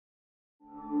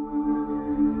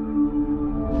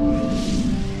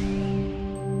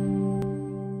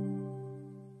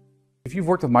If you've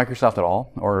worked with Microsoft at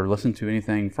all or listened to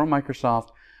anything from Microsoft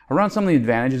around some of the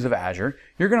advantages of Azure,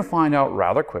 you're going to find out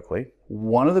rather quickly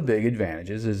one of the big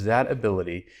advantages is that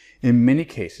ability in many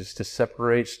cases to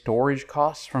separate storage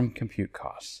costs from compute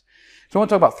costs. So I want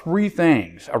to talk about three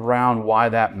things around why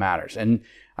that matters. And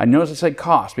I notice I said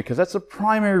cost because that's the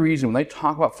primary reason when they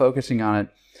talk about focusing on it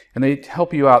and they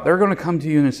help you out, they're going to come to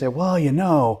you and say, well, you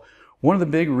know, one of the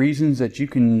big reasons that you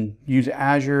can use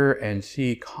Azure and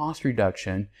see cost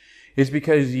reduction is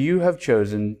because you have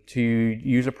chosen to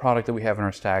use a product that we have in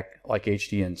our stack like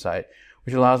HD Insight,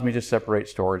 which allows me to separate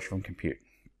storage from compute.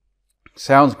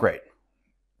 Sounds great.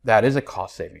 That is a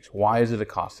cost savings. Why is it a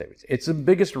cost savings? It's the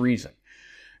biggest reason.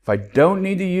 If I don't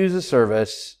need to use a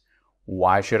service,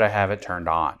 why should I have it turned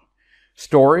on?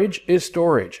 Storage is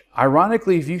storage.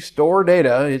 Ironically, if you store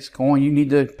data, you need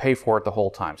to pay for it the whole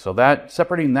time. So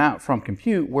separating that from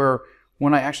compute, where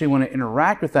when I actually want to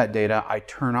interact with that data, I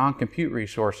turn on compute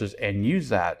resources and use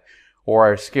that,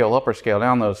 or I scale up or scale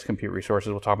down those compute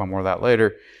resources. We'll talk about more of that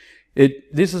later.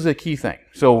 This is a key thing.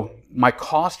 So my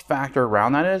cost factor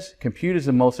around that is compute is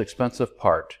the most expensive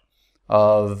part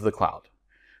of the cloud.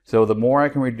 So the more I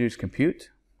can reduce compute,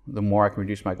 the more I can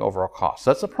reduce my overall cost.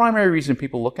 That's the primary reason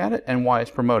people look at it and why it's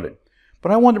promoted.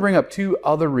 But I wanted to bring up two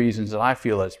other reasons that I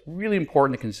feel it's really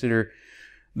important to consider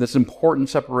this important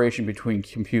separation between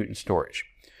compute and storage.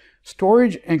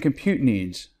 Storage and compute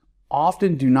needs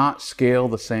often do not scale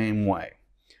the same way.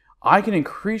 I can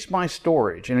increase my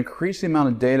storage and increase the amount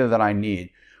of data that I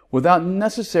need without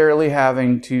necessarily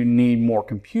having to need more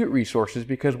compute resources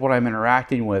because what I'm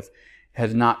interacting with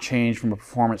has not changed from a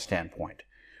performance standpoint.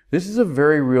 This is a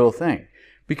very real thing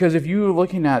because if you're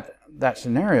looking at that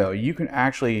scenario, you can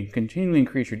actually continually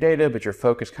increase your data, but you're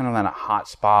focused kind of on a hot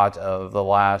spot of the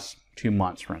last 2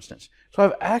 months, for instance. So I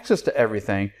have access to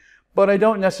everything, but I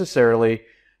don't necessarily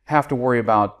have to worry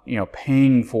about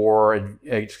paying for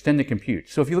extended compute.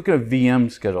 So if you look at a VM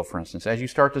schedule, for instance, as you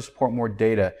start to support more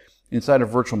data inside a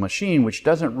virtual machine, which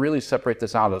doesn't really separate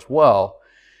this out as well,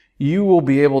 you will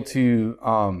be able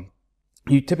to,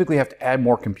 you typically have to add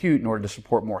more compute in order to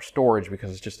support more storage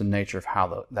because it's just the nature of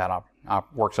how that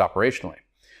works operationally.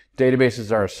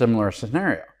 Databases are a similar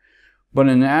scenario. But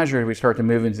in Azure, we start to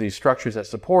move into these structures that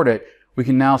support it. We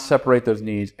can now separate those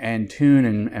needs and tune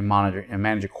and monitor and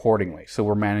manage accordingly. So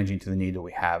we're managing to the need that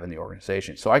we have in the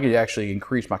organization. So I could actually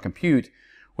increase my compute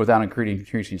without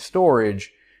increasing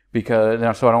storage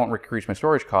so I don't increase my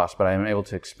storage costs, but I'm able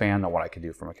to expand on what I can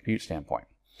do from a compute standpoint.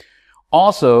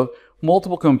 Also,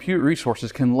 multiple compute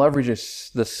resources can leverage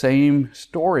the same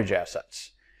storage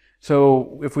assets.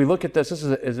 So if we look at this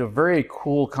is a very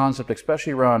cool concept,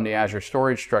 especially around the Azure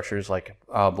storage structures like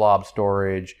blob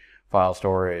storage, file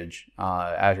storage,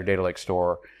 Azure Data Lake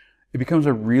Store. It becomes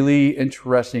a really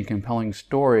interesting, compelling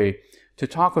story to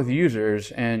talk with users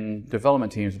and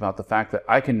development teams about the fact that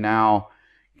I can now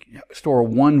store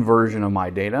one version of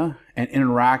my data and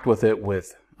interact with it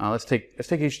with, let's take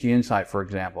HD Insight, for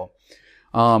example.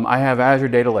 I have Azure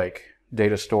Data Lake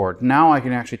data stored. Now I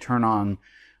can actually turn on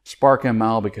Spark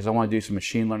ML because I want to do some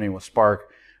machine learning with Spark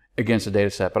against a data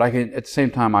set. But at the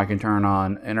same time, I can turn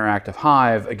on Interactive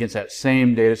Hive against that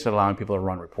same data set, allowing people to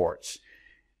run reports.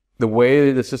 The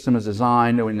way the system is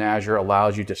designed in Azure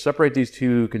allows you to separate these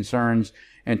two concerns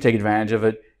and take advantage of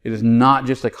it. It is not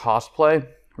just a cost play.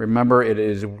 Remember, it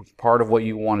is part of what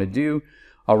you want to do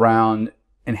around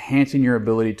enhancing your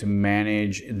ability to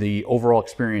manage the overall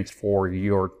experience for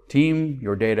your team,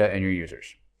 your data, and your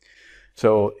users.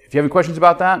 So if you have any questions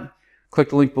about that, click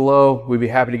the link below. We'd be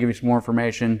happy to give you some more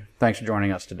information. Thanks for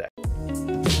joining us today.